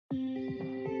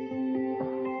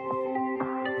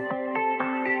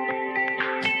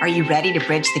Are you ready to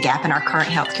bridge the gap in our current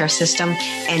healthcare system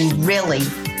and really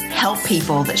help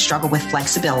people that struggle with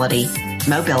flexibility,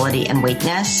 mobility, and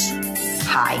weakness?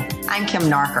 Hi, I'm Kim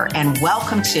Narker, and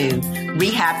welcome to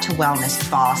Rehab to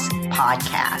Wellness Boss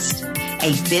Podcast,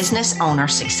 a business owner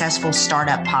successful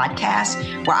startup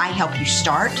podcast where I help you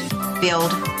start,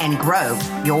 build, and grow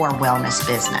your wellness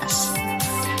business.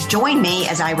 Join me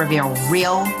as I reveal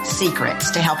real secrets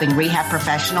to helping rehab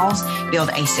professionals build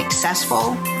a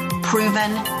successful,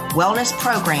 proven wellness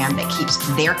program that keeps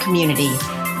their community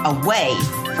away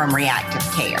from reactive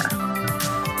care.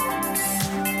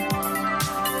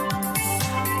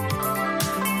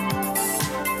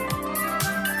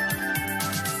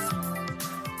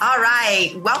 All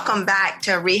right. Welcome back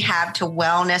to Rehab to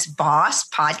Wellness Boss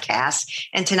Podcast.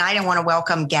 And tonight I want to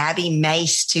welcome Gabby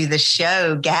Mace to the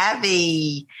show.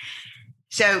 Gabby.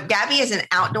 So Gabby is an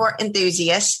outdoor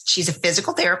enthusiast. She's a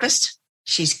physical therapist.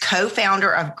 She's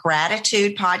co-founder of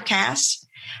Gratitude Podcast,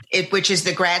 which is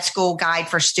the grad school guide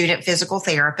for student physical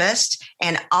therapists,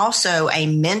 and also a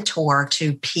mentor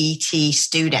to PT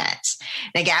students.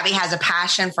 Now, Gabby has a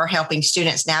passion for helping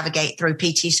students navigate through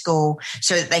PT school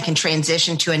so that they can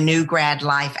transition to a new grad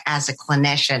life as a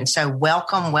clinician. So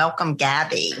welcome,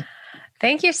 Gabby.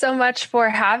 Thank you so much for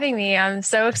having me. I'm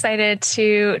so excited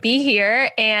to be here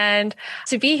and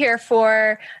to be here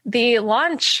for the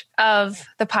launch of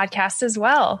the podcast as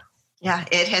well. Yeah,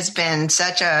 it has been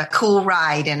such a cool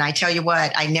ride. And I tell you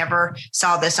what, I never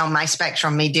saw this on my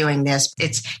spectrum, me doing this.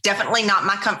 It's definitely not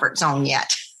my comfort zone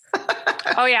yet.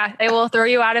 Oh, yeah. It will throw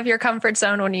you out of your comfort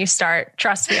zone when you start.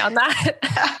 Trust me on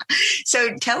that.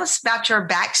 So tell us about your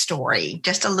backstory,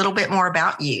 just a little bit more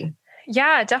about you.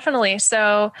 Yeah, definitely.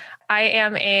 So I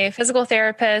am a physical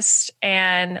therapist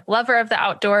and lover of the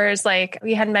outdoors, like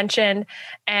we had mentioned.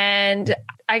 And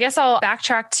I guess I'll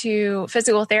backtrack to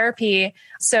physical therapy.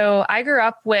 So I grew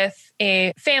up with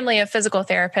a family of physical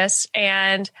therapists,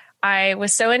 and I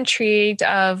was so intrigued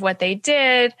of what they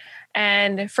did.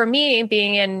 And for me,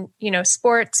 being in,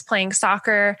 sports, playing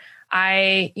soccer,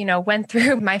 I, went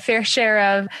through my fair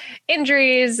share of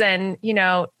injuries and,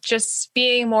 just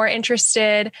being more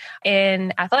interested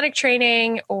in athletic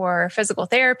training or physical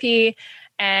therapy.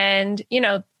 And,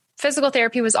 physical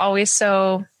therapy was always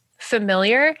so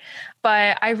familiar,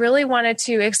 but I really wanted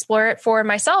to explore it for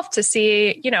myself to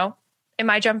see, am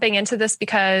I jumping into this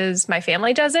because my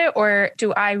family does it, or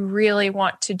do I really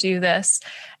want to do this?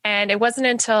 And it wasn't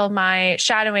until my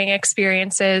shadowing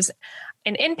experiences,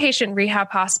 an inpatient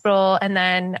rehab hospital and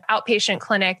then outpatient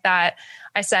clinic, that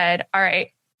I said, all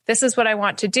right, this is what I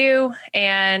want to do.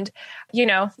 And,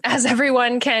 as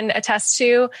everyone can attest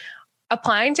to,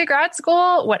 applying to grad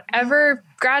school, whatever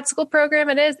grad school program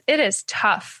it is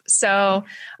tough. So,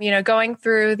 going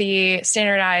through the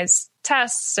standardized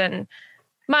tests and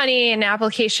money and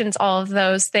applications, all of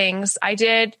those things, I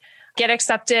did get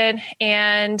accepted.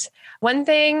 And one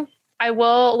thing I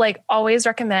will always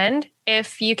recommend,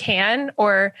 if you can,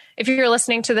 or if you're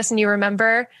listening to this and you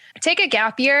remember, take a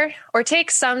gap year or take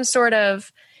some sort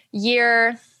of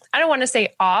year. I don't want to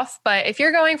say off, but if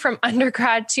you're going from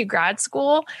undergrad to grad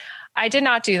school, I did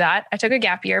not do that. I took a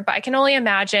gap year, but I can only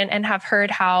imagine and have heard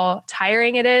how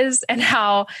tiring it is and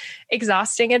how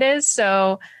exhausting it is.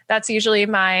 So that's usually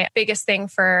my biggest thing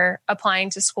for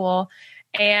applying to school.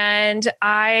 And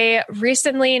I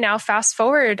recently, now fast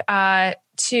forward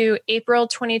to April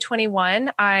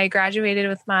 2021, I graduated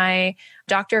with my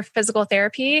Doctor of Physical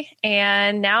Therapy,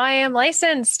 and now I am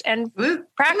licensed and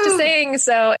practicing.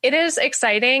 So it is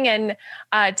exciting, and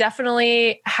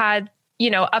definitely had,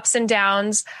 ups and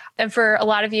downs. And for a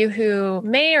lot of you who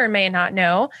may or may not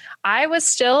know, I was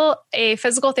still a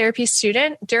physical therapy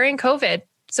student during COVID.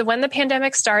 So when the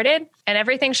pandemic started and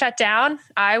everything shut down,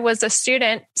 I was a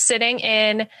student sitting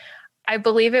in, I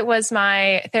believe it was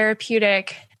my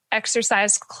therapeutic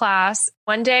exercise class.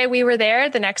 One day we were there,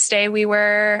 the next day we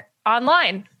were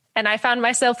online, and I found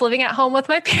myself living at home with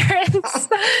my parents.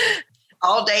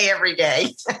 All day, every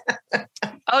day.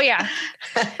 Oh, yeah.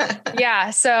 Yeah.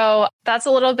 So that's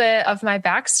a little bit of my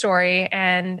backstory,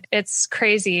 and it's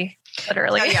crazy,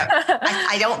 literally. Oh, yeah.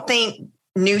 I don't think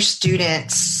new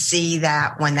students see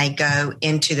that when they go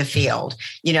into the field.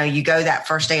 You go that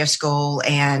first day of school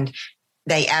and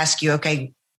they ask you,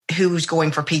 okay, who's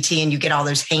going for PT? And you get all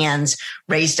those hands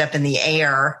raised up in the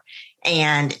air,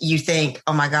 and you think,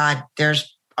 oh my God,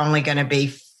 there's only going to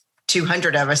be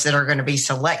 200 of us that are going to be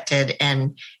selected,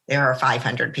 and there are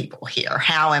 500 people here.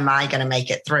 How am I going to make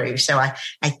it through? So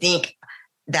I think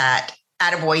that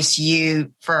attaboy to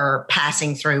you for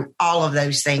passing through all of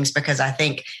those things, because I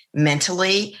think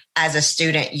mentally as a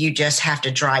student, you just have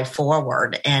to drive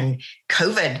forward. And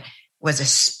COVID was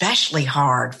especially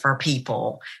hard for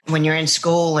people when you're in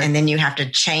school and then you have to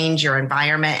change your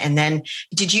environment. And then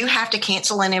did you have to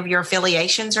cancel any of your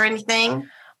affiliations or anything?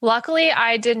 Luckily,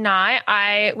 I did not.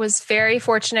 I was very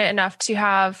fortunate enough to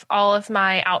have all of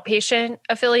my outpatient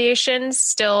affiliations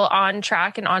still on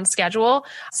track and on schedule.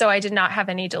 So I did not have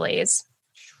any delays.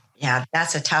 Yeah,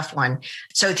 that's a tough one.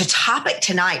 So the topic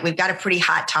tonight, we've got a pretty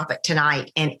hot topic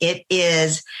tonight, and it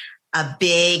is a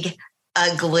big,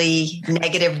 ugly,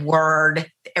 negative word.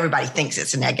 Everybody thinks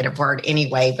it's a negative word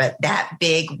anyway, but that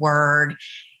big word,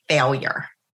 failure.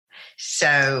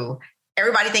 So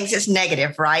everybody thinks it's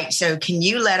negative, right? So can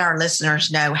you let our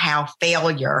listeners know how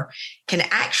failure can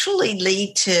actually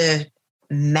lead to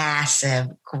massive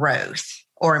growth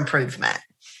or improvement?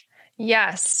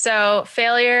 Yes. So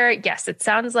failure, yes, it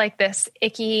sounds like this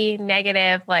icky,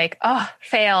 negative, like, oh,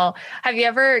 fail. Have you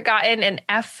ever gotten an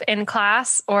F in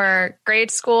class or grade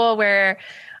school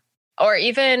or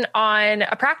even on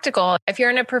a practical? If you're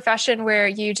in a profession where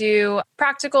you do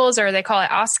practicals, or they call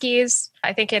it OSCEs,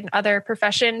 I think in other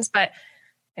professions,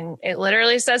 and it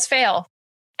literally says fail.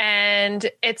 And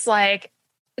it's like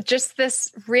just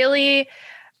this really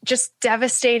just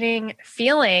devastating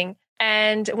feeling.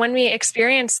 And when we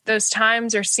experience those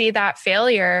times or see that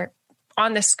failure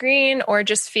on the screen or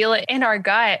just feel it in our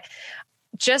gut,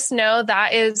 just know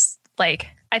that is like,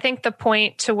 I think the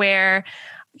point to where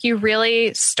you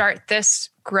really start this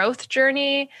growth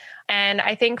journey. And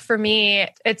I think for me,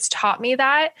 it's taught me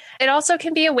that. It also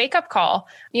can be a wake-up call.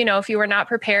 You know, if you were not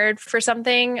prepared for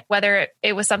something, whether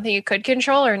it was something you could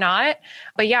control or not.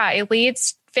 But yeah,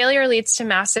 failure leads to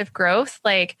massive growth.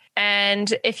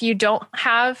 And if you don't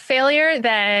have failure,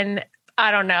 then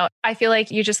I don't know. I feel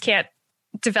like you just can't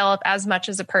develop as much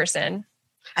as a person.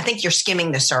 I think you're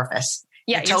skimming the surface.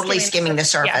 Yeah, you're totally skimming the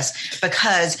surface,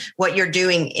 because what you're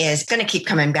doing is going to keep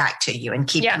coming back to you and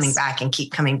keep coming back and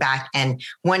keep coming back. And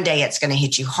one day it's going to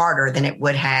hit you harder than it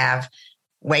would have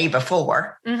way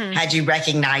before had you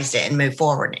recognized it and moved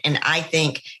forward. And I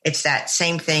think it's that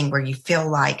same thing where you feel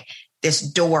like this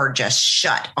door just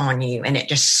shut on you and it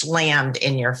just slammed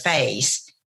in your face.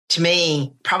 To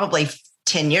me, probably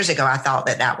 10 years ago, I thought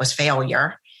that was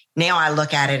failure. Now I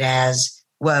look at it as,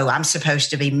 whoa, I'm supposed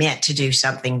to be meant to do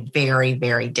something very,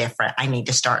 very different. I need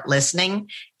to start listening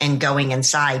and going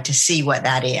inside to see what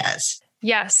that is.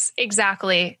 Yes,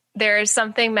 exactly. There is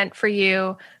something meant for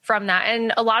you from that.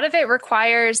 And a lot of it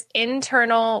requires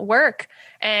internal work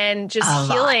and just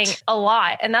healing a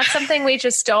lot. And that's something we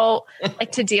just don't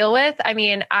like to deal with. I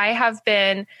mean, I have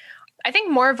been, I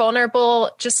think, more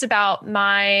vulnerable just about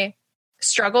my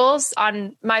struggles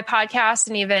on my podcast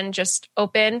and even just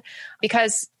open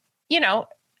because, you know,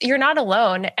 you're not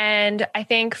alone. And I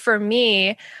think for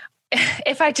me,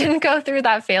 if I didn't go through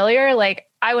that failure,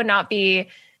 I would not be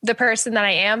the person that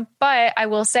I am. But I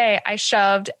will say I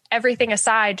shoved everything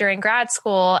aside during grad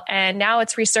school, and now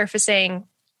it's resurfacing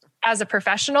as a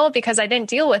professional because I didn't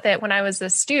deal with it when I was a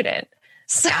student.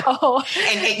 So,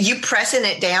 and you pressing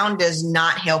it down does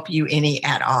not help you any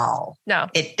at all. No,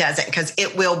 it doesn't, because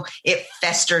it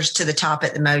festers to the top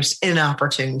at the most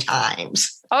inopportune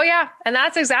times. Oh yeah. And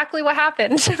that's exactly what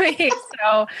happened to me.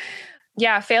 So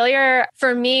yeah, failure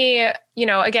for me, you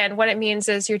know, again, what it means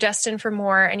is you're destined for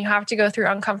more and you have to go through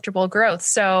uncomfortable growth.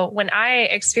 So when I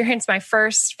experienced my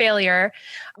first failure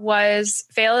was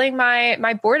failing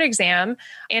my board exam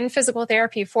in physical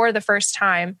therapy for the first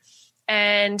time.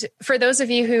 And for those of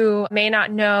you who may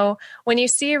not know, when you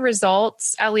see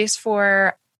results, at least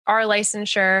for our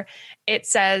licensure, it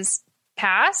says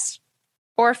passed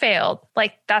or failed.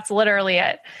 That's literally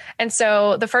it. And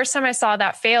so the first time I saw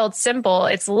that failed symbol,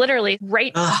 it's literally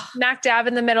right smack dab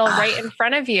in the middle, right in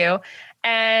front of you.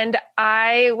 And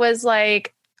I was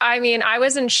I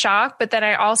was in shock, but then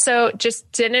I also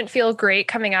just didn't feel great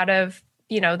coming out of,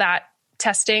 that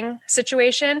testing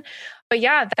situation. But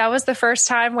yeah, that was the first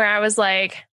time where I was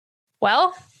like,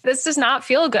 well, this does not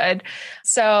feel good.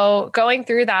 So going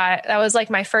through that was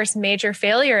my first major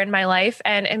failure in my life.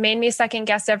 And it made me second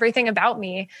guess everything about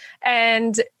me.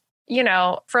 And,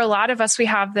 for a lot of us, we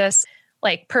have this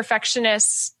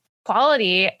perfectionist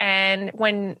quality. And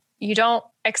when you don't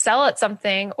excel at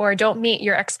something or don't meet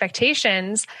your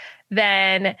expectations,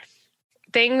 then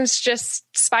things just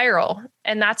spiral.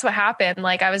 And that's what happened.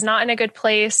 I was not in a good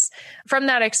place. From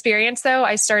that experience, though,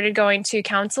 I started going to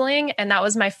counseling. And that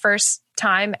was my first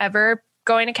time ever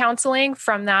going to counseling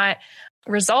from that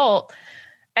result.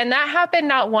 And that happened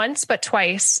not once, but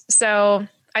twice. So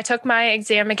I took my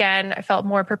exam again. I felt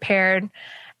more prepared.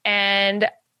 And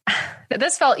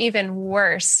this felt even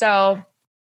worse. So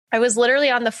I was literally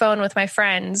on the phone with my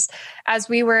friends as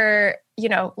we were,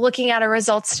 looking at our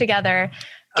results together.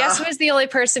 Guess who was the only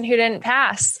person who didn't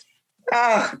pass?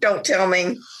 Oh, don't tell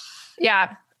me.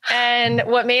 Yeah. And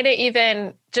what made it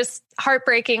even just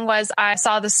heartbreaking was I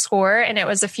saw the score and it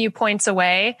was a few points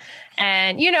away.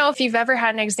 And, if you've ever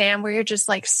had an exam where you're just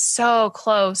like so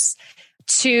close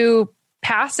to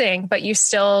passing, but you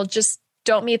still just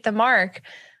don't meet the mark.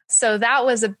 So that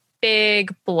was a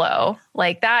big blow.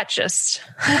 Like that just,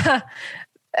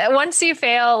 once you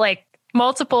fail like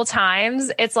multiple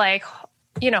times, it's like,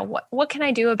 what can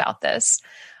I do about this?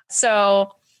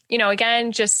 So,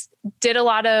 again, just did a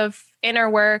lot of inner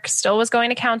work, still was going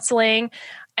to counseling.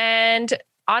 And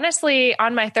honestly,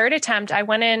 on my third attempt, I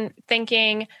went in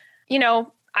thinking,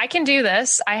 I can do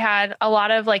this. I had a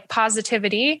lot of like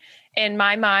positivity in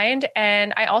my mind.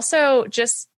 And I also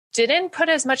just didn't put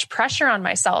as much pressure on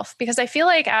myself because I feel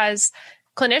like as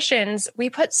clinicians, we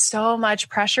put so much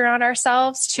pressure on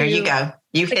ourselves to. There you go.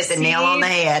 You hit the nail on the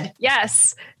head.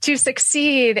 Yes. To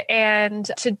succeed and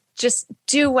to just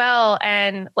do well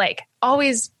and like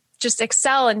always just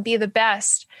excel and be the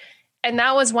best. And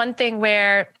that was one thing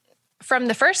where from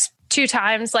the first 2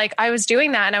 times, like I was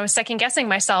doing that and I was second guessing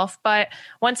myself. But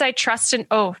once I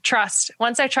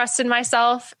once I trusted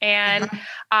myself and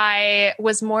I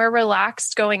was more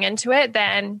relaxed going into it,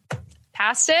 then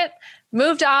passed it,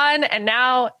 moved on. And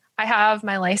now I have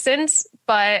my license,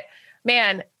 but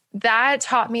man, that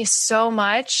taught me so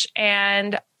much.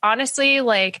 And honestly,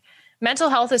 like mental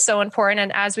health is so important.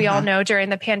 And as we all know, during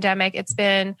the pandemic, it's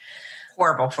been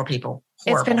horrible for people.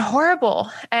 It's been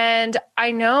horrible. And I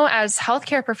know as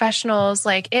healthcare professionals,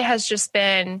 like it has just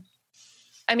been,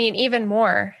 even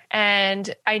more.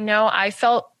 And I know I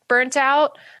felt burnt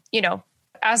out,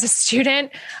 as a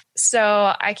student.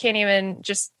 So I can't even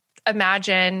just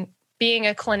imagine being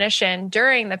a clinician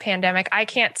during the pandemic. I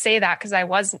can't say that because I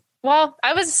was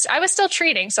still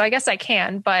treating. So I guess I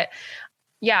can, but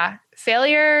yeah,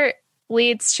 failure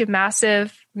leads to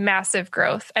massive, massive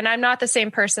growth. And I'm not the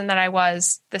same person that I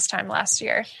was this time last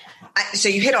year. So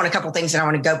you hit on a couple of things that I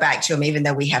want to go back to them, even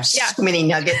though we have so many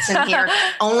nuggets in here,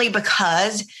 only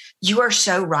because you are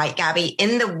so right, Gabby,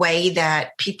 in the way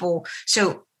that people,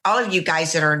 so all of you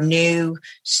guys that are new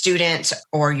students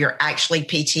or you're actually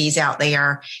PTs out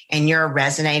there and you're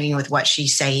resonating with what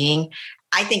she's saying,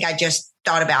 I think I just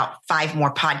thought about 5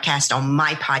 more podcasts on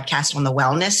my podcast on the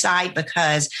wellness side,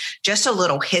 because just a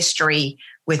little history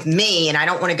with me, and I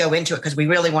don't want to go into it because we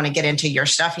really want to get into your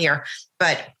stuff here,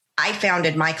 but I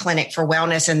founded my clinic for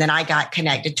wellness and then I got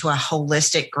connected to a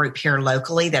holistic group here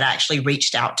locally that actually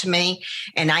reached out to me,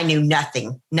 and I knew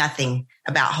nothing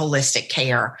about holistic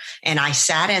care. And I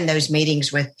sat in those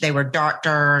meetings they were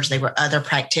doctors, they were other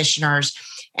practitioners.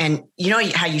 And you know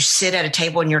how you sit at a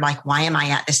table and you're like, why am I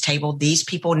at this table? These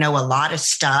people know a lot of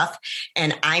stuff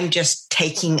and I'm just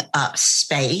taking up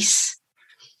space.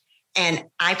 And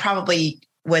I probably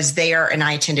was there and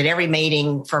I attended every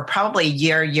meeting for probably a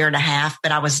year and a half,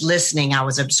 but I was listening, I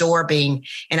was absorbing,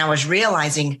 and I was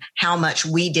realizing how much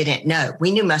we didn't know.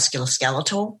 We knew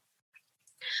musculoskeletal,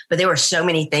 but there were so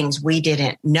many things we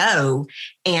didn't know.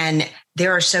 And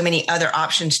there are so many other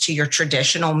options to your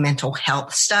traditional mental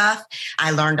health stuff.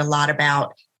 I learned a lot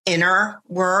about inner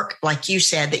work, like you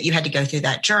said, that you had to go through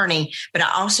that journey. But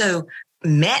I also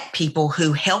met people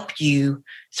who help you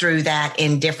through that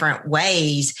in different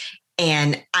ways.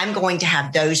 And I'm going to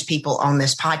have those people on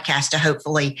this podcast to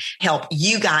hopefully help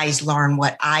you guys learn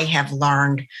what I have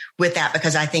learned with that,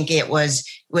 because I think it was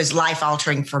life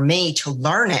altering for me to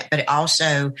learn it. But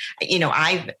also,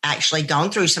 I've actually gone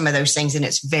through some of those things and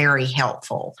it's very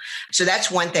helpful. So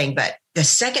that's one thing. But the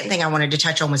second thing I wanted to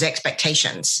touch on was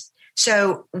expectations.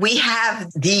 So we have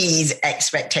these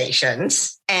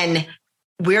expectations and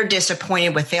we're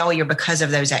disappointed with failure because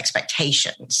of those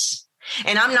expectations.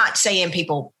 And I'm not saying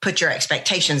people put your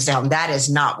expectations down. That is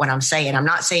not what I'm saying. I'm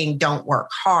not saying don't work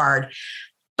hard,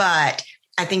 but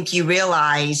I think you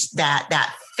realize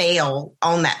that fail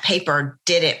on that paper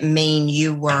didn't mean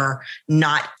you were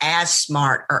not as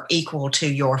smart or equal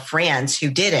to your friends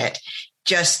who did it.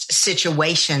 Just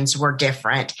situations were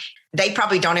different. They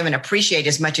probably don't even appreciate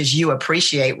as much as you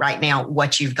appreciate right now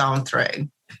what you've gone through.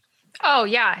 Oh,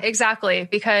 yeah, exactly.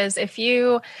 Because if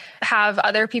you have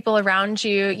other people around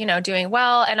you, doing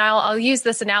well, and I'll use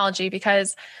this analogy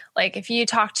because like if you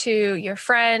talk to your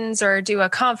friends or do a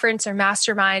conference or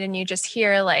mastermind and you just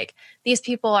hear like these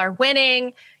people are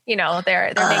winning,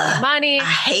 they're making money. I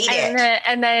hate it.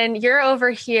 And then you're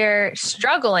over here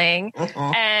struggling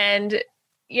and,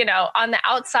 on the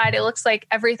outside, it looks like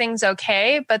everything's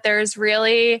okay, but there's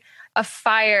really a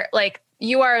fire, like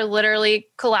you are literally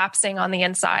collapsing on the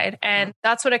inside. And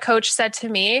that's what a coach said to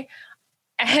me.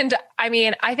 And I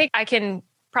mean, I think I can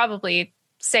probably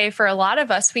say for a lot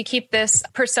of us, we keep this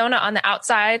persona on the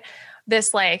outside,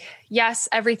 this like, yes,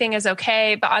 everything is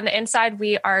okay. But on the inside,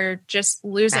 we are just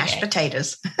losing Mashed it.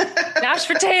 potatoes. Mashed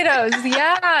potatoes.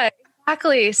 Yeah,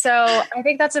 exactly. So I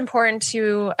think that's important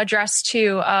to address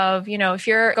too, of, if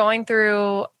you're going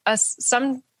through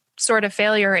some sort of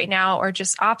failure right now, or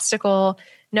just obstacle,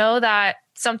 know that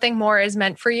something more is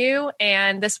meant for you,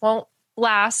 and this won't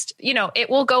last. It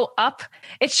will go up.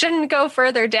 It shouldn't go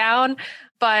further down,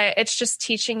 but it's just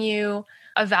teaching you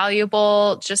a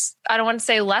valuable, I don't want to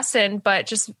say lesson, but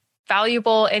just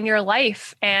valuable in your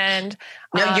life. And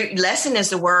no, your lesson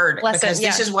is the word, because this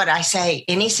yeah. is what I say.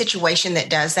 Any situation that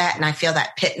does that, and I feel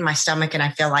that pit in my stomach, and I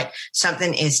feel like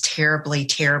something is terribly,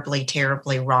 terribly,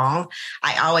 terribly wrong,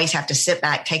 I always have to sit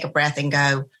back, take a breath, and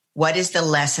go, what is the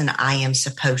lesson I am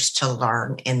supposed to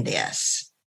learn in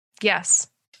this? Yes.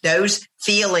 Those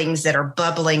feelings that are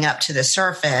bubbling up to the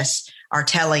surface are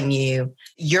telling you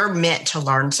you're meant to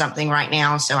learn something right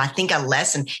now. So I think a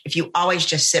lesson, if you always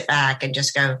just sit back and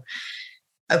just go,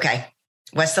 okay,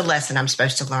 what's the lesson I'm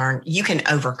supposed to learn? You can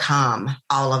overcome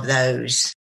all of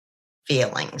those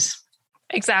feelings.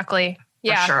 Exactly.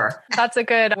 Yeah. For sure. That's a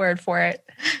good word for it.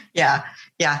 Yeah.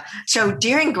 Yeah. So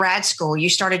during grad school, you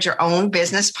started your own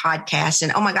business podcast,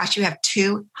 and oh my gosh, you have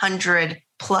 200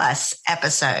 plus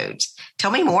episodes.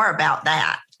 Tell me more about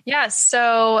that. Yes.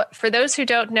 So for those who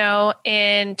don't know,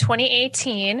 in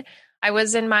 2018, I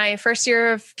was in my first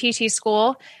year of PT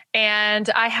school, and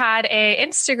I had a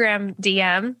Instagram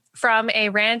DM from a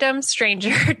random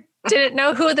stranger. Didn't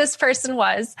know who this person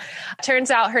was.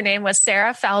 Turns out her name was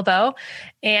Sarah Falbo,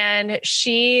 and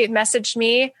she messaged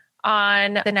me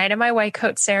on the night of my white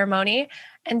coat ceremony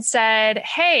and said,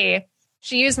 hey,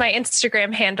 she used my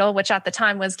Instagram handle, which at the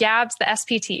time was Gabs the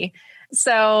SPT.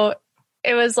 So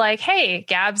it was like, hey,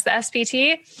 Gabs the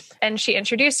SPT. And she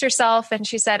introduced herself, and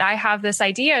she said, I have this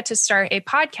idea to start a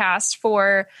podcast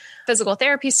for physical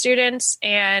therapy students.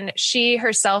 And she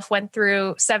herself went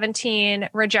through 17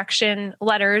 rejection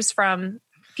letters from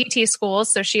PT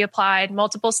schools. So she applied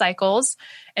multiple cycles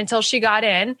until she got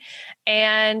in.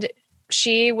 And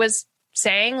she was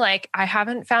saying, like, I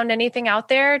haven't found anything out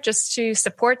there just to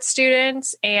support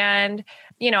students. And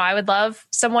I would love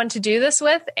someone to do this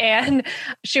with. And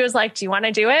she was like, do you want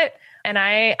to do it? And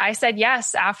I said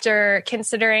yes, after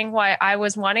considering what I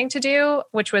was wanting to do,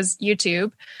 which was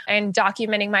YouTube and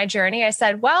documenting my journey. I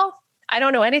said, well, I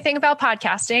don't know anything about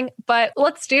podcasting, but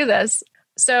let's do this.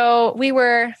 So we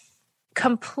were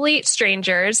complete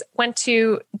strangers, went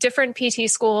to different PT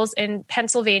schools in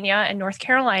Pennsylvania and North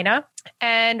Carolina,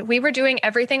 and we were doing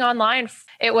everything online.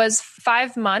 It was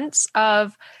 5 months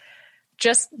of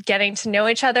just getting to know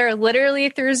each other literally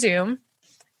through Zoom.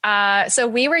 So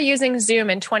we were using Zoom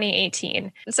in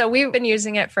 2018. So we've been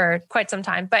using it for quite some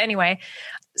time. But anyway,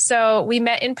 so we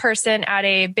met in person at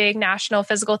a big national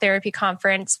physical therapy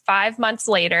conference 5 months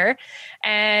later.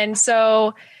 And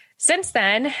so since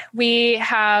then, we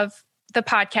have the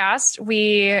podcast.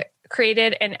 We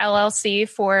created an LLC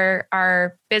for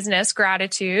our business,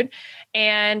 Gratitude,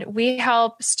 and we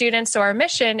help students. So our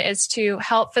mission is to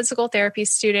help physical therapy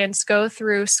students go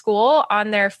through school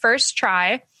on their first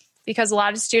try, because a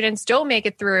lot of students don't make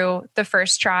it through the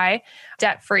first try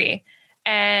debt-free.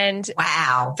 And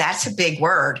wow, that's a big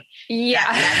word. Yeah.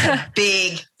 That's a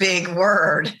big, big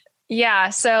word. Yeah.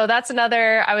 So that's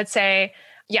another, I would say,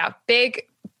 big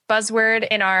buzzword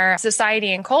in our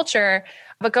society and culture.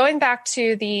 But going back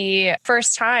to the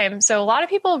first time, so a lot of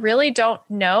people really don't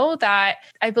know that.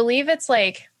 I believe it's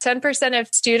like 10% of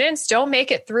students don't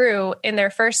make it through in their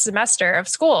first semester of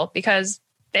school because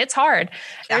it's hard.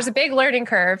 Yeah. There's a big learning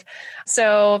curve.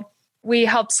 So we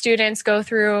help students go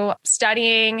through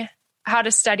studying how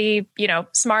to study,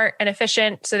 smart and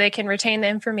efficient so they can retain the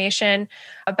information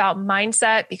about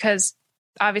mindset, because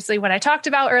obviously what I talked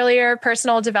about earlier,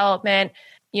 personal development,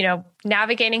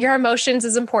 navigating your emotions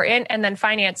is important, and then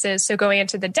finances. So going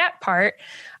into the debt part,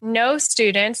 know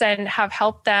students and have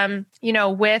helped them,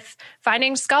 with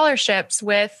finding scholarships,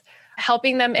 with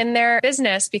helping them in their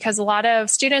business, because a lot of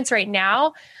students right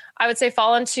now, I would say,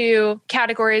 fall into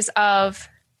categories of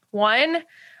one,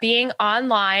 being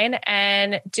online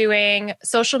and doing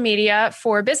social media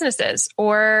for businesses,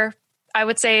 or I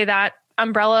would say that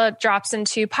umbrella drops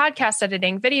into podcast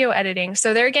editing, video editing.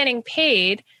 So they're getting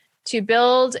paid to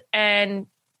build and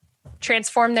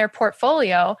transform their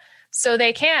portfolio so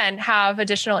they can have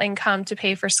additional income to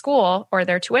pay for school or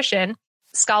their tuition.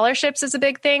 Scholarships is a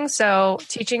big thing. So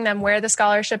teaching them where the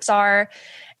scholarships are,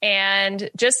 and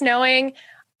just knowing,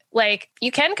 like,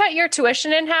 you can cut your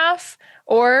tuition in half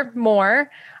or more.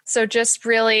 So just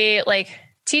really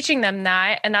teaching them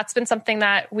that. And that's been something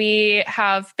that we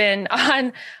have been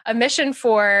on a mission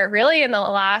for really in the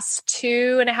last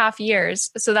 2.5 years.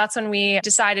 So that's when we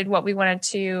decided what we wanted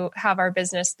to have our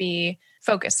business be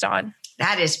focused on.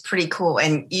 That is pretty cool.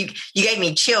 And you gave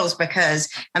me chills because,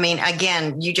 I mean,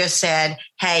 again, you just said,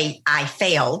 hey, I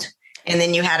failed. And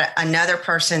then you had another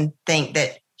person think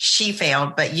that she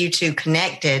failed, but you two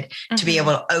connected to be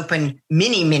able to open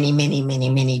many, many, many, many,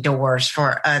 many doors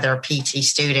for other PT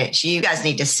students. You guys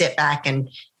need to sit back and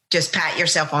just pat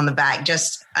yourself on the back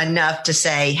just enough to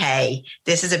say, hey,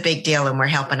 this is a big deal and we're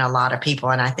helping a lot of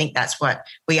people. And I think that's what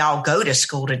we all go to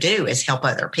school to do, is help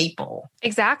other people.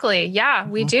 Exactly. Yeah,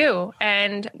 we do.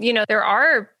 And, there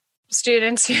are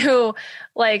students who,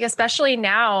 like, especially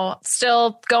now,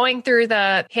 still going through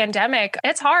the pandemic,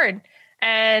 it's hard.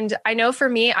 And I know for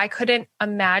me, I couldn't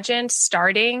imagine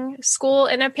starting school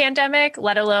in a pandemic,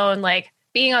 let alone like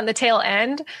being on the tail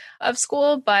end of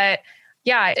school. But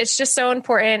yeah, it's just so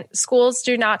important. Schools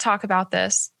do not talk about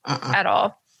this at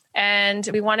all. And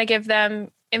we want to give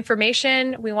them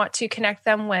information. We want to connect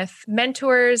them with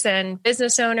mentors and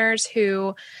business owners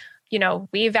who,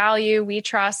 we value, we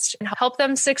trust, and help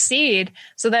them succeed.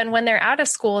 So then when they're out of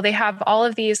school, they have all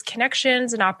of these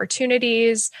connections and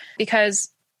opportunities, because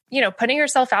putting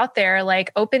yourself out there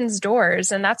like opens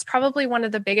doors. And that's probably one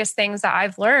of the biggest things that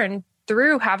I've learned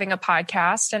through having a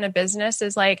podcast and a business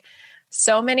is like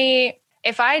so many.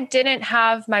 If I didn't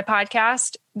have my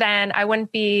podcast, then I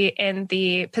wouldn't be in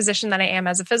the position that I am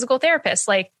as a physical therapist.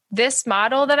 Like, this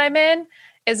model that I'm in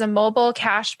is a mobile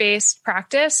cash-based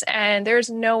practice. And there's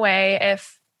no way,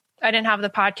 if I didn't have the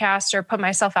podcast or put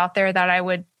myself out there, that I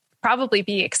would probably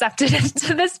be accepted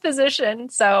into this position.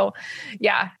 So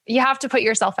yeah, you have to put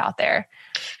yourself out there.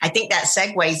 I think that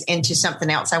segues into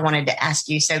something else I wanted to ask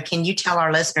you. So can you tell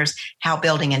our listeners how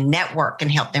building a network can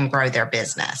help them grow their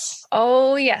business?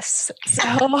 Oh, yes. So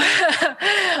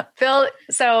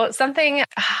something,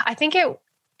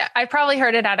 I probably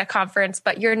heard it at a conference,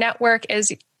 but your network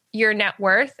is your net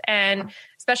worth. And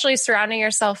especially surrounding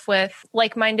yourself with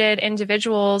like-minded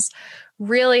individuals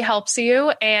really helps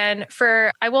you. And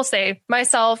I will say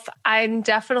myself, I'm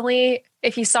definitely,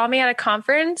 if you saw me at a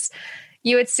conference,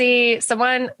 you'd see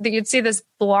this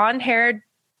blonde haired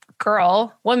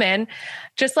woman,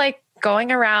 just like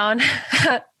going around,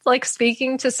 like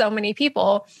speaking to so many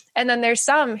people. And then there's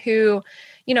some who,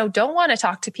 don't want to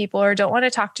talk to people or don't want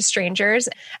to talk to strangers.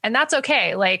 And that's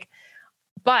okay.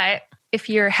 But if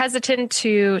you're hesitant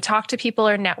to talk to people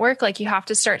or network, you have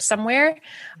to start somewhere.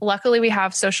 Luckily, we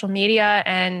have social media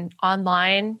and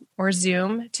online or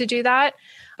Zoom to do that.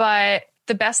 But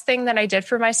the best thing that I did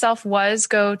for myself was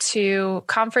go to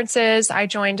conferences. I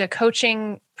joined a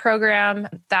coaching program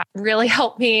that really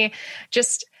helped me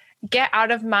just get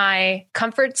out of my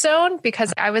comfort zone,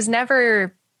 because I was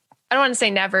never, I don't want to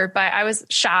say never, but I was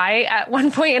shy at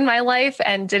one point in my life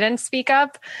and didn't speak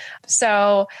up.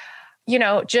 So,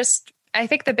 I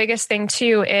think the biggest thing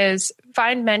too is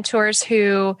find mentors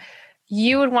who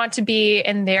you would want to be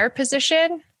in their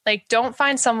position. Like, don't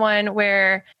find someone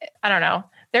where, I don't know,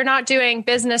 they're not doing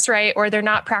business right, or they're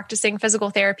not practicing physical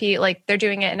therapy. Like, they're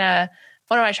doing it in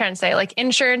what am I trying to say? Like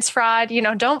insurance fraud,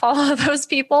 don't follow those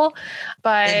people.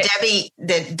 But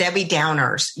the Debbie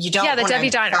Downers, you don't want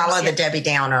to follow the Debbie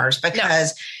Downers,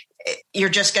 because you're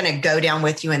just going to go down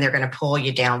with you and they're going to pull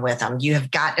you down with them. You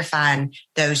have got to find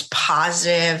those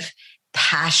positive,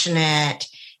 passionate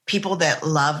people that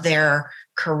love their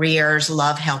careers,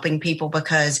 love helping people,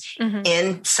 because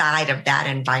inside of that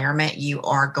environment, you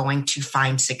are going to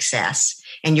find success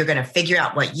and you're going to figure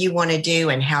out what you want to do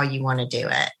and how you want to do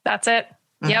it. That's it.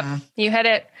 Yep. You hit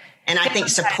it. And I think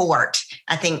support,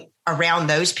 around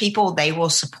those people, they will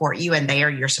support you and they are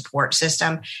your support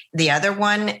system. The other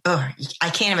one, I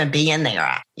can't even be in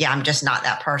there. Yeah, I'm just not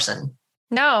that person.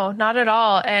 No, not at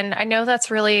all. And I know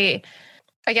that's really,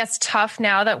 I guess, tough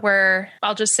now that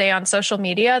I'll just say on social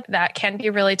media, that can be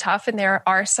really tough. And there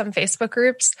are some Facebook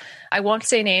groups, I won't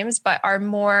say names, but are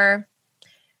more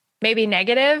maybe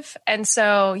negative. And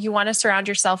so you want to surround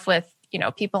yourself with,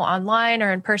 people online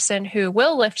or in person who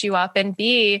will lift you up and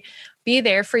be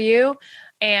there for you.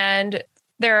 And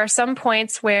there are some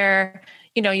points where,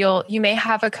 you may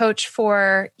have a coach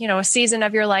for, a season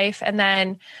of your life, and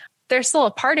then they're still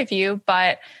a part of you,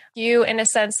 but you, in a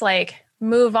sense,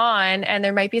 move on, and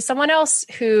there might be someone else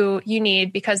who you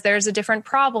need because there's a different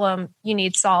problem you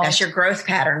need solved. That's your growth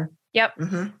pattern. Yep.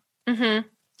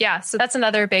 Yeah. So that's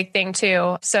another big thing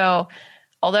too. So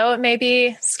although it may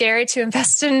be scary to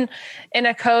invest in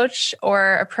a coach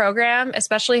or a program,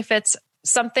 especially if it's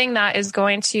something that is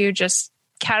going to just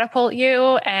catapult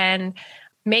you and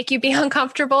make you be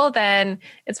uncomfortable, then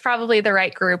it's probably the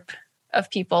right group of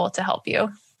people to help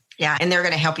you. Yeah. And they're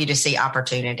going to help you to see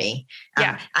opportunity.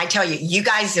 Yeah. I tell you, you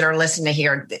guys that are listening to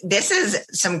here, this is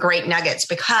some great nuggets,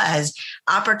 because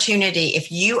opportunity,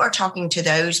 if you are talking to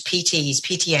those PTs,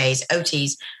 PTAs,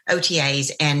 OTs,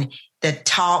 OTAs, and the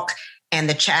talk and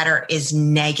the chatter is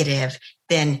negative,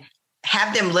 then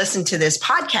have them listen to this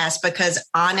podcast, because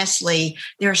honestly,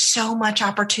 there's so much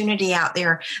opportunity out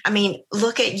there. I mean,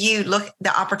 look at you, look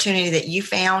the opportunity that you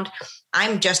found.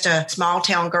 I'm just a small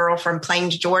town girl from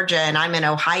Plains, Georgia, and I'm in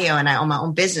Ohio, and I own my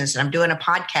own business, and I'm doing a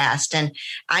podcast, and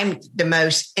I'm the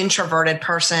most introverted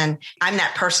person. I'm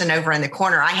that person over in the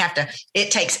corner.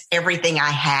 It takes everything I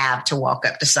have to walk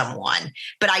up to someone,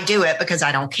 but I do it because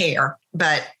I don't care.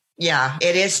 But yeah,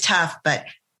 it is tough, but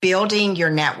building your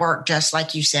network, just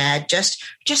like you said, just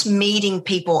meeting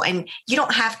people, and you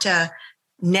don't have to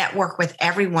network with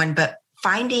everyone, but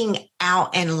finding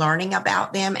out and learning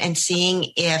about them and seeing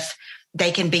if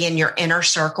they can be in your inner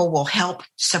circle will help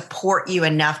support you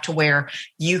enough to where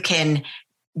you can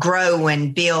grow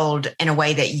and build in a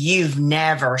way that you've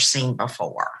never seen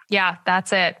before. Yeah,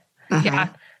 that's it. Mm-hmm. Yeah.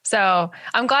 So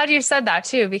I'm glad you said that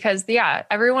too, because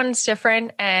everyone's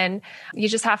different, and you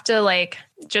just have to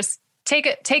just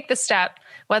take the step,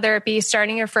 whether it be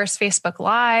starting your first Facebook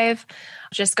Live,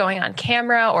 just going on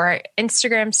camera or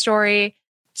Instagram story,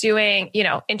 doing,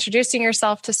 introducing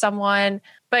yourself to someone.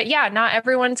 But not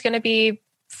everyone's going to be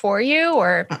for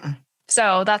you,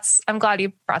 so I'm glad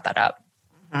you brought that up.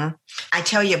 Mm-hmm. I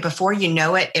tell you, before you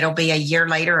know it, it'll be a year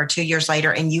later or 2 years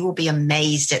later, and you will be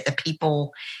amazed at the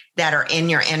people that are in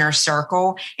your inner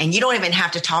circle, and you don't even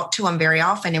have to talk to them very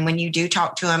often. And when you do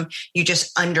talk to them, you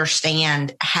just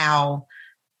understand how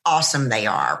awesome they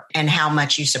are and how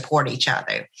much you support each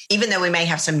other. Even though we may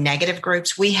have some negative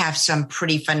groups, we have some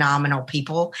pretty phenomenal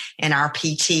people in our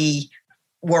PT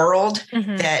world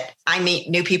that I meet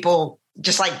new people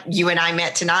just like you and I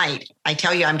met tonight. I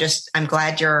tell you, I'm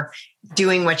glad you're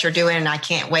doing what you're doing, and I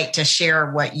can't wait to share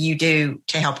what you do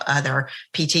to help other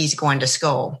PTs going to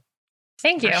school.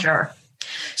 Thank you. For sure.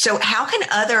 So how can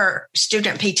other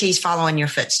student PTs follow in your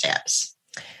footsteps?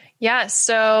 Yeah,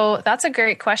 so that's a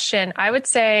great question. I would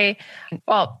say,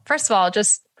 well, first of all,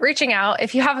 just reaching out.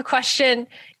 If you have a question,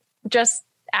 just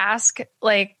ask.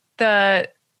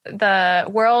 The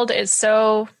world is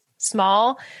so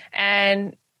small,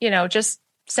 and, just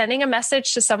sending a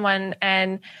message to someone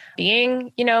and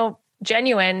being,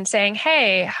 genuine, saying,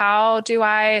 hey, how do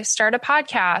I start a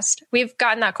podcast? We've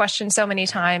gotten that question so many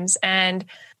times, and,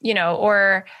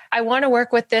 or I want to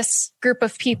work with this group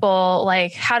of people.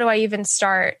 How do I even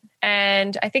start?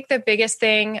 And I think the biggest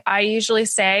thing I usually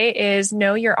say is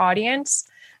know your audience.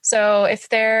 So if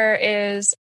there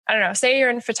is, say you're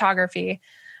in photography,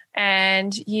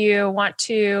 and you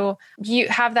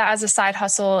have that as a side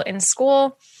hustle in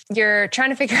school, you're trying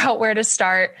to figure out where to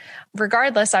start.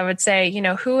 Regardless, I would say,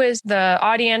 who is the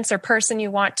audience or person you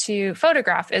want to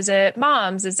photograph? Is it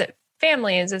moms? Is it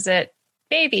families? Is it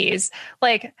babies?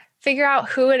 Figure out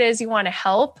who it is you want to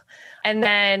help, and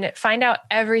then find out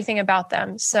everything about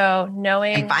them. So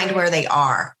knowing and find where they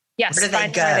are. Yes. Where do they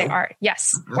go? Where they are.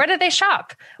 Yes. Mm-hmm. Where do they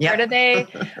shop? Yep. Where do they?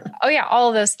 All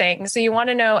of those things. So you want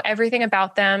to know everything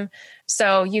about them,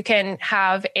 so you can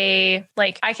have I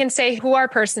can say who our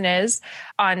person is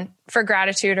for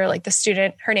gratitude, or the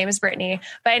student, her name is Brittany.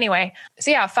 But anyway,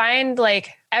 so find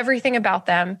everything about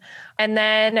them, and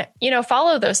then,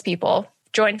 follow those people.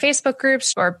 Join Facebook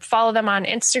groups or follow them on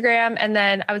Instagram. And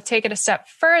then I would take it a step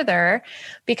further,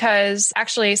 because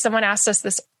actually someone asked us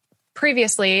this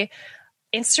previously.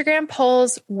 Instagram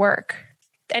polls work.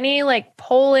 Any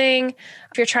polling,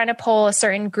 if you're trying to poll a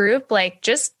certain group,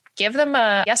 just give them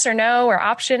a yes or no or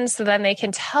options, so then they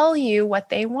can tell you what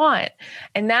they want.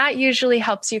 And that usually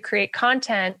helps you create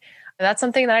content. That's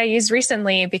something that I used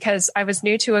recently, because I was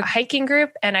new to a hiking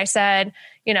group, and I said,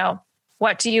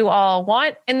 what do you all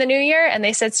want in the new year? And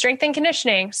they said strength and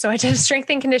conditioning. So I did a strength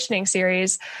and conditioning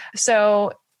series.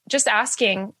 So just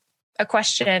asking a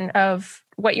question of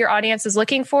what your audience is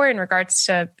looking for in regards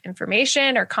to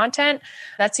information or content,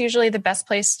 that's usually the best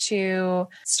place to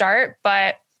start.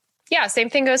 But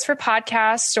same thing goes for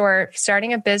podcasts or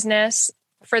starting a business.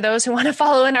 For those who want to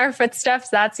follow in our footsteps,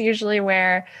 that's usually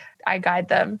where I guide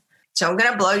them. So I'm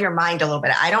going to blow your mind a little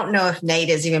bit. I don't know if Nate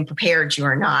has even prepared you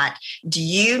or not. Do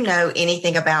you know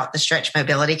anything about the Stretch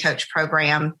Mobility Coach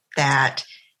program that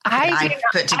I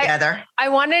put together? I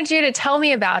wanted you to tell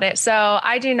me about it, so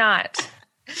I do not.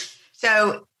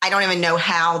 So I don't even know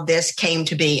how this came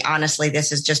to be. Honestly,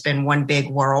 this has just been one big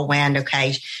whirlwind.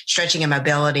 Okay. Stretching and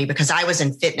mobility, because I was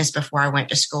in fitness before I went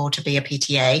to school to be a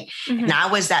PTA. Mm-hmm. And I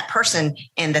was that person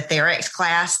in the Therex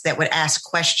class that would ask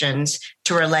questions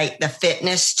to relate the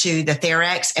fitness to the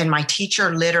Therex. And my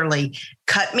teacher literally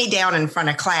cut me down in front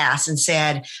of class and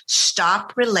said,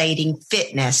 stop relating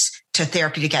fitness to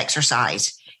therapeutic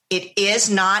exercise. It is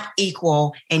not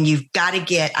equal. And you've got to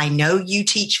get, I know you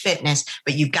teach fitness,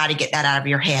 but you've got to get that out of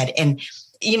your head. And,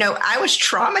 I was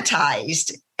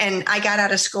traumatized, and I got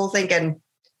out of school thinking,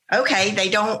 okay, they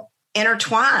don't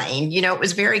intertwine. It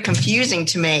was very confusing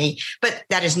to me, but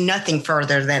that is nothing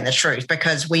further than the truth,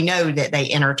 because we know that they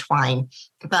intertwine.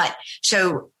 But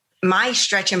so my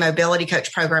stretch and mobility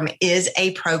coach program is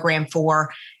a program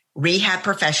for rehab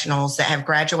professionals that have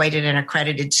graduated an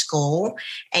accredited school,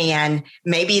 and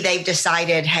maybe they've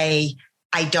decided, hey,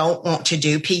 I don't want to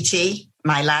do PT.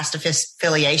 My last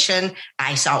affiliation,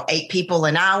 I saw 8 people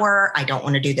an hour. I don't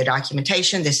want to do the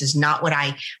documentation. This is not what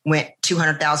I went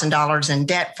 $200,000 in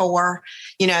debt for,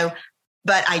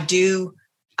 but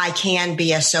I can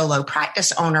be a solo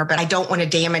practice owner, but I don't want to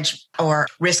damage or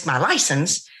risk my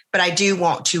license. But I do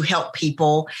want to help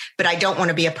people, but I don't want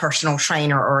to be a personal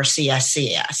trainer or a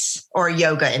CSCS or a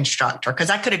yoga instructor, because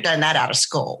I could have done that out of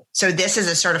school. So this is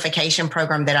a certification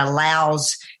program that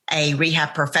allows a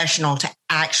rehab professional to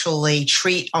actually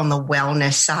treat on the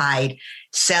wellness side,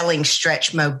 selling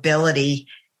stretch mobility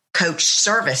coach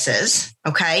services,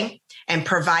 okay, and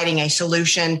providing a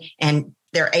solution, and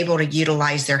they're able to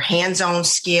utilize their hands-on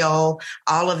skill,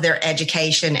 all of their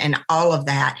education and all of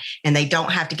that. And they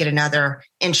don't have to get another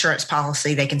insurance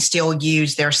policy. They can still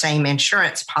use their same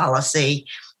insurance policy.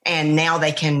 And now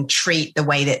they can treat the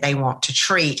way that they want to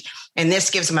treat. And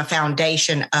this gives them a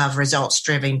foundation of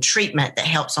results-driven treatment that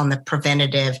helps on the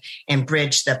preventative and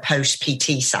bridge the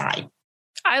post-PT side.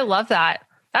 I love that.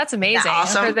 That's amazing. Isn't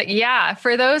that awesome?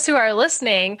 For those who are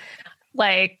listening,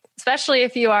 especially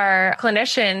if you are a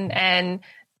clinician, and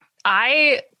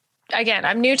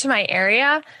I'm new to my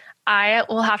area, I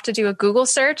will have to do a Google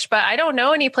search, but I don't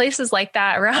know any places like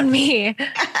that around me.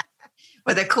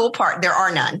 Well, the cool part, there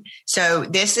are none. So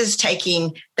this is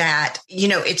taking that,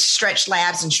 it's stretch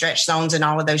labs and stretch zones, and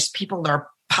all of those people are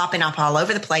popping up all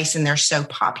over the place, and they're so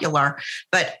popular.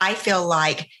 But I feel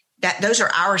like that those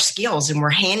are our skills, and we're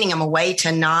handing them away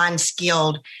to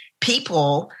non-skilled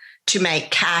people to make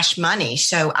cash money.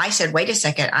 So I said, wait a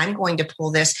second, I'm going to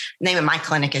pull this. The name of my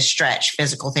clinic is Stretch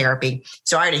Physical Therapy.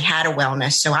 So I already had a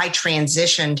wellness. So I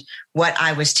transitioned what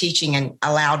I was teaching and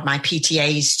allowed my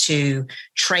PTAs to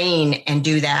train and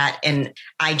do that. And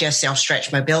I just sell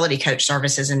stretch mobility coach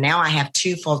services. And now I have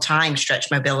 2 full-time stretch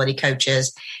mobility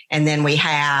coaches. And then we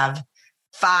have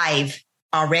 5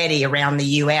 already around the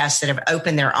US that have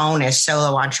opened their own as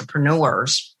solo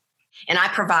entrepreneurs. And I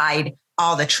provide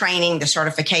all the training, the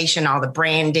certification, all the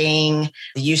branding,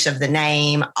 the use of the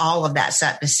name, all of that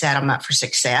stuff to set them up for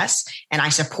success. And I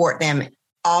support them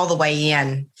all the way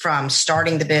in, from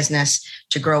starting the business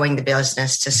to growing the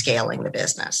business to scaling the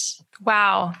business.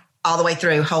 Wow. All the way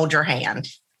through. Hold your hand.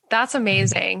 That's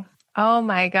amazing. Oh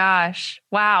my gosh.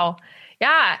 Wow.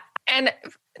 Yeah. And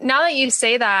now that you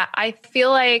say that, I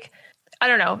feel like, I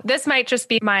don't know, this might just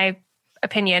be my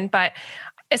opinion, but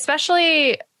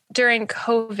especially during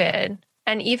COVID,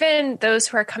 and even those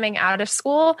who are coming out of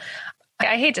school,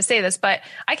 I hate to say this, but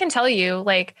I can tell you,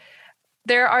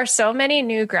 there are so many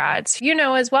new grads,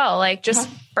 as well, just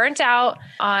burnt out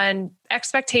on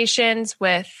expectations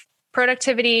with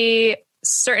productivity,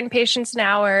 certain patients an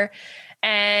hour.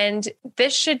 And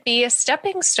this should be a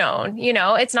stepping stone.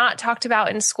 It's not talked about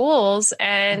in schools.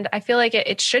 And I feel like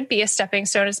it should be a stepping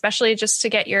stone, especially just to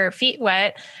get your feet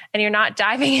wet and you're not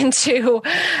diving into,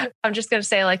 I'm just going to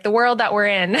say, the world that we're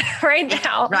in right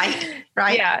now.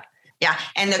 Right. Yeah. Yeah.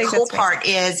 And the cool part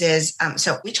is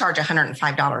so we charge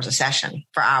 $105 a session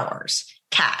for hours,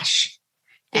 cash.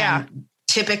 Yeah. And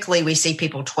typically we see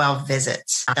people 12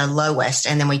 visits, the lowest,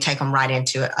 and then we take them right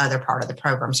into other part of the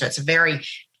program. So it's a very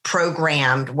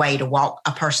programmed way to walk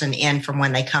a person in from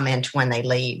when they come in to when they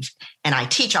leave. And I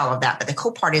teach all of that. But the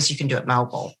cool part is you can do it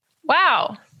mobile.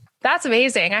 Wow. That's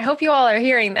amazing. I hope you all are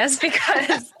hearing this,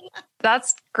 because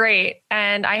that's great.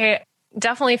 And I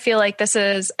definitely feel like this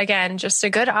is, again, just a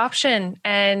good option.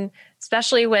 And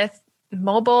especially with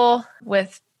mobile,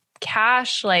 with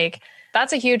cash,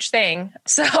 that's a huge thing.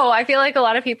 So I feel like a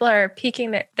lot of people are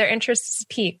piquing their interest is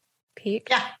peak.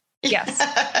 Yeah. Yes.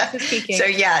 So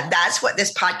yeah, that's what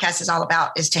this podcast is all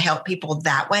about, is to help people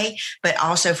that way, but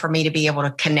also for me to be able to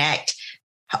connect,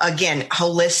 again,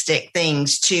 holistic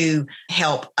things to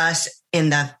help us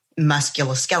in the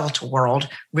musculoskeletal world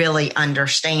really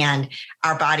understand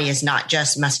our body is not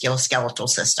just musculoskeletal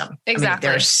system. Exactly. I mean,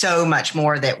 there's so much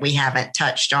more that we haven't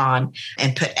touched on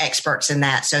and put experts in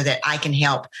that so that I can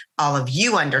help all of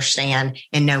you understand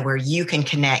and know where you can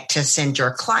connect to send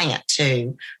your client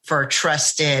to for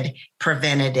trusted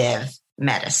preventative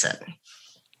medicine.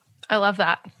 I love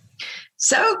that.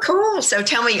 So cool. So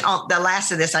tell me the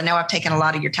last of this. I know I've taken a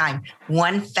lot of your time.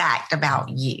 One fact about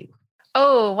you.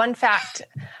 Oh, one fact.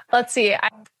 Let's see.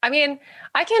 I mean,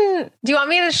 I can, do you want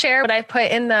me to share what I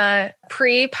put in the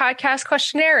pre-podcast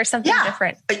questionnaire or something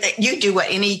different? You do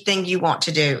anything you want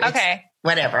to do. Okay.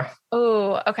 Whatever.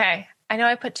 Oh, okay. I know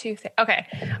I put two things. Okay.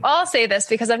 Well, I'll say this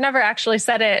because I've never actually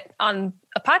said it on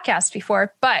a podcast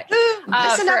before, but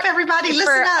listen up, everybody.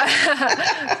 Listen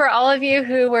up. For all of you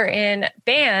who were in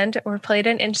band or played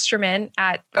an instrument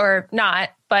or not,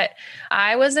 but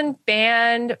I was in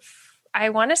band. I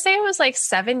want to say it was like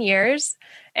 7 years,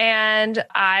 and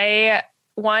I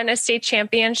won a state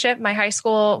championship. My high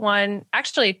school won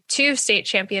actually 2 state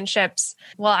championships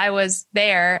while I was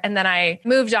there. And then I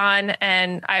moved on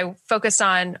and I focused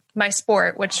on my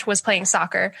sport, which was playing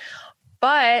soccer.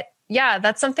 But yeah,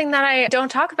 that's something that I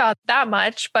don't talk about that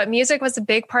much, but music was a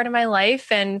big part of my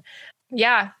life. And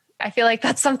yeah, I feel like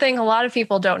that's something a lot of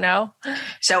people don't know.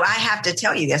 So I have to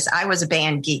tell you this. I was a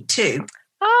band geek too.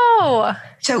 Oh.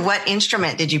 So what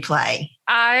instrument did you play?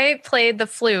 I played the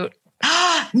flute.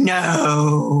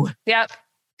 No. Yep.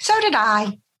 So did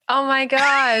I. Oh my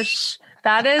gosh.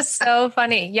 That is so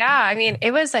funny. Yeah. I mean,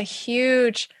 it was a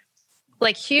huge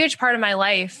part of my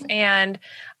life. And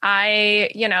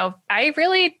I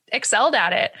really excelled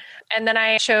at it. And then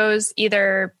I chose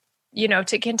either,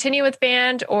 to continue with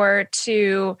band or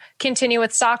to continue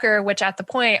with soccer, which at the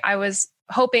point I was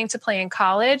hoping to play in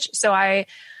college. So I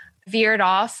veered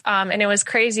off. And it was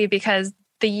crazy because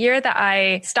the year that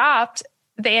I stopped,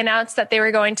 they announced that they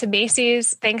were going to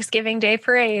Macy's Thanksgiving Day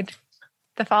Parade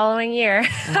the following year.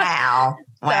 Wow.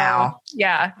 Wow. So,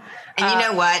 yeah. And you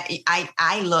know what?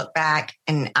 I look back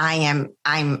and I'm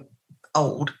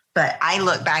old, but I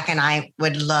look back and I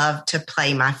would love to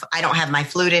play I don't have my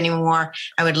flute anymore.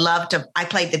 I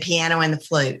played the piano and the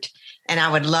flute, and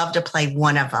I would love to play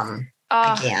one of them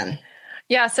again.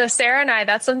 Yeah. So Sarah and I,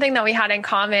 that's something that we had in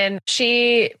common.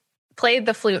 She played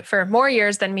the flute for more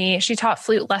years than me. She taught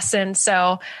flute lessons.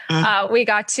 So we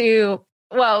got to,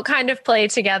 kind of play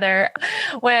together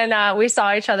when we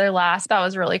saw each other last. That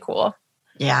was really cool.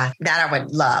 Yeah, that I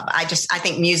would love. I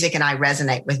think music and I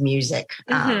resonate with music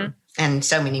in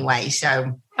so many ways.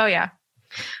 So, oh yeah.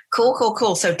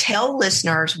 Cool. So tell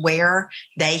listeners where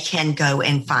they can go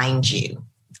and find you.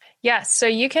 Yes. So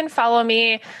you can follow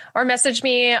me or message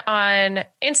me on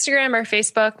Instagram or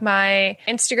Facebook. My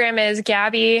Instagram is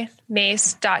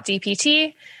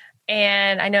gabbymace.dpt.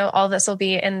 And I know all this will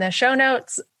be in the show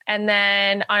notes. And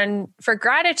then for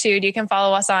gratitude, you can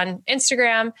follow us on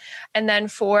Instagram. And then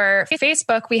for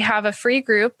Facebook, we have a free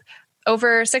group,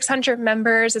 over 600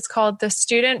 members. It's called the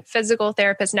Student Physical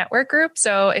Therapist Network Group.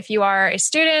 So if you are a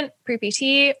student,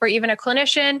 pre-PT, or even a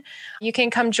clinician, you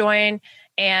can come join.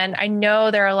 And I know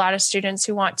there are a lot of students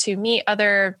who want to meet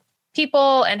other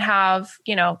people and have,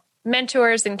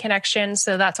 mentors and connections.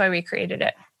 So that's why we created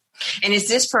it. And is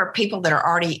this for people that are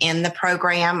already in the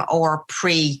program or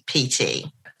pre-PT?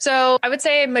 So I would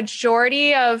say a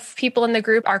majority of people in the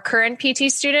group are current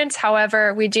PT students.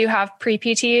 However, we do have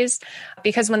pre-PTs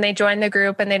because when they join the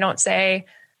group and they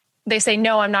say,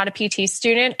 no, I'm not a PT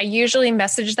student, I usually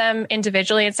message them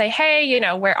individually and say, hey,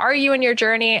 where are you in your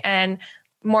journey? And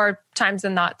more times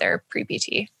than not, they're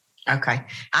pre-PT. Okay.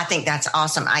 I think that's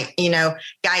awesome.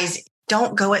 Guys,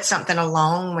 don't go at something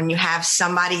alone when you have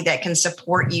somebody that can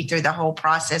support you through the whole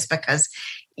process, because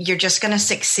you're just going to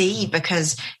succeed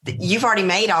because you've already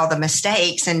made all the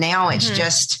mistakes. And now it's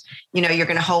just, you're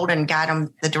going to hold and guide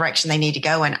them the direction they need to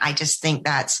go. And I just think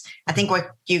I think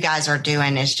what you guys are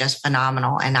doing is just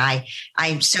phenomenal. And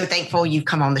I'm so thankful you've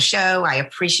come on the show. I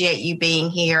appreciate you being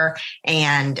here.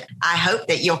 And I hope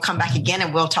that you'll come back again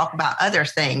and we'll talk about other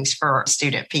things for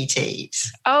student PTs.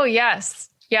 Oh, yes.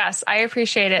 Yes. I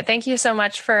appreciate it. Thank you so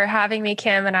much for having me,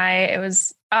 Kim. And it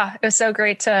was so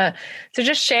great to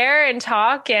just share and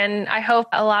talk. And I hope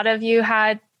a lot of you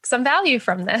had some value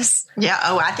from this. Yeah.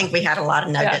 Oh, I think we had a lot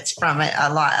of nuggets from it.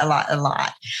 A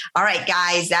lot. All right,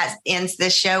 guys, that ends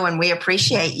this show and we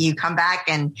appreciate you. Come back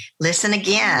and listen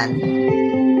again.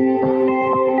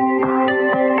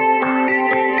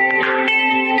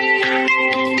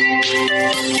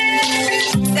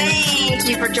 Thank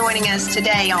you for joining us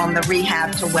today on the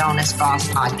Rehab to Wellness Boss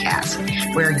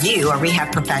podcast, where you, a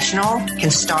rehab professional,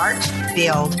 can start,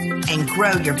 build, and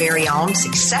grow your very own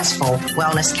successful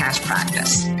wellness cash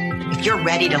practice. If you're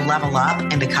ready to level up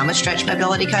and become a stretch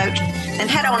mobility coach, then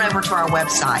head on over to our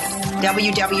website,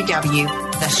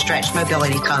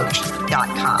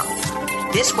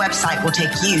 www.thestretchmobilitycoach.com. This website will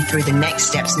take you through the next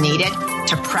steps needed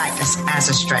to practice as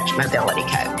a stretch mobility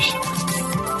coach.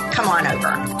 Come on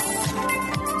over.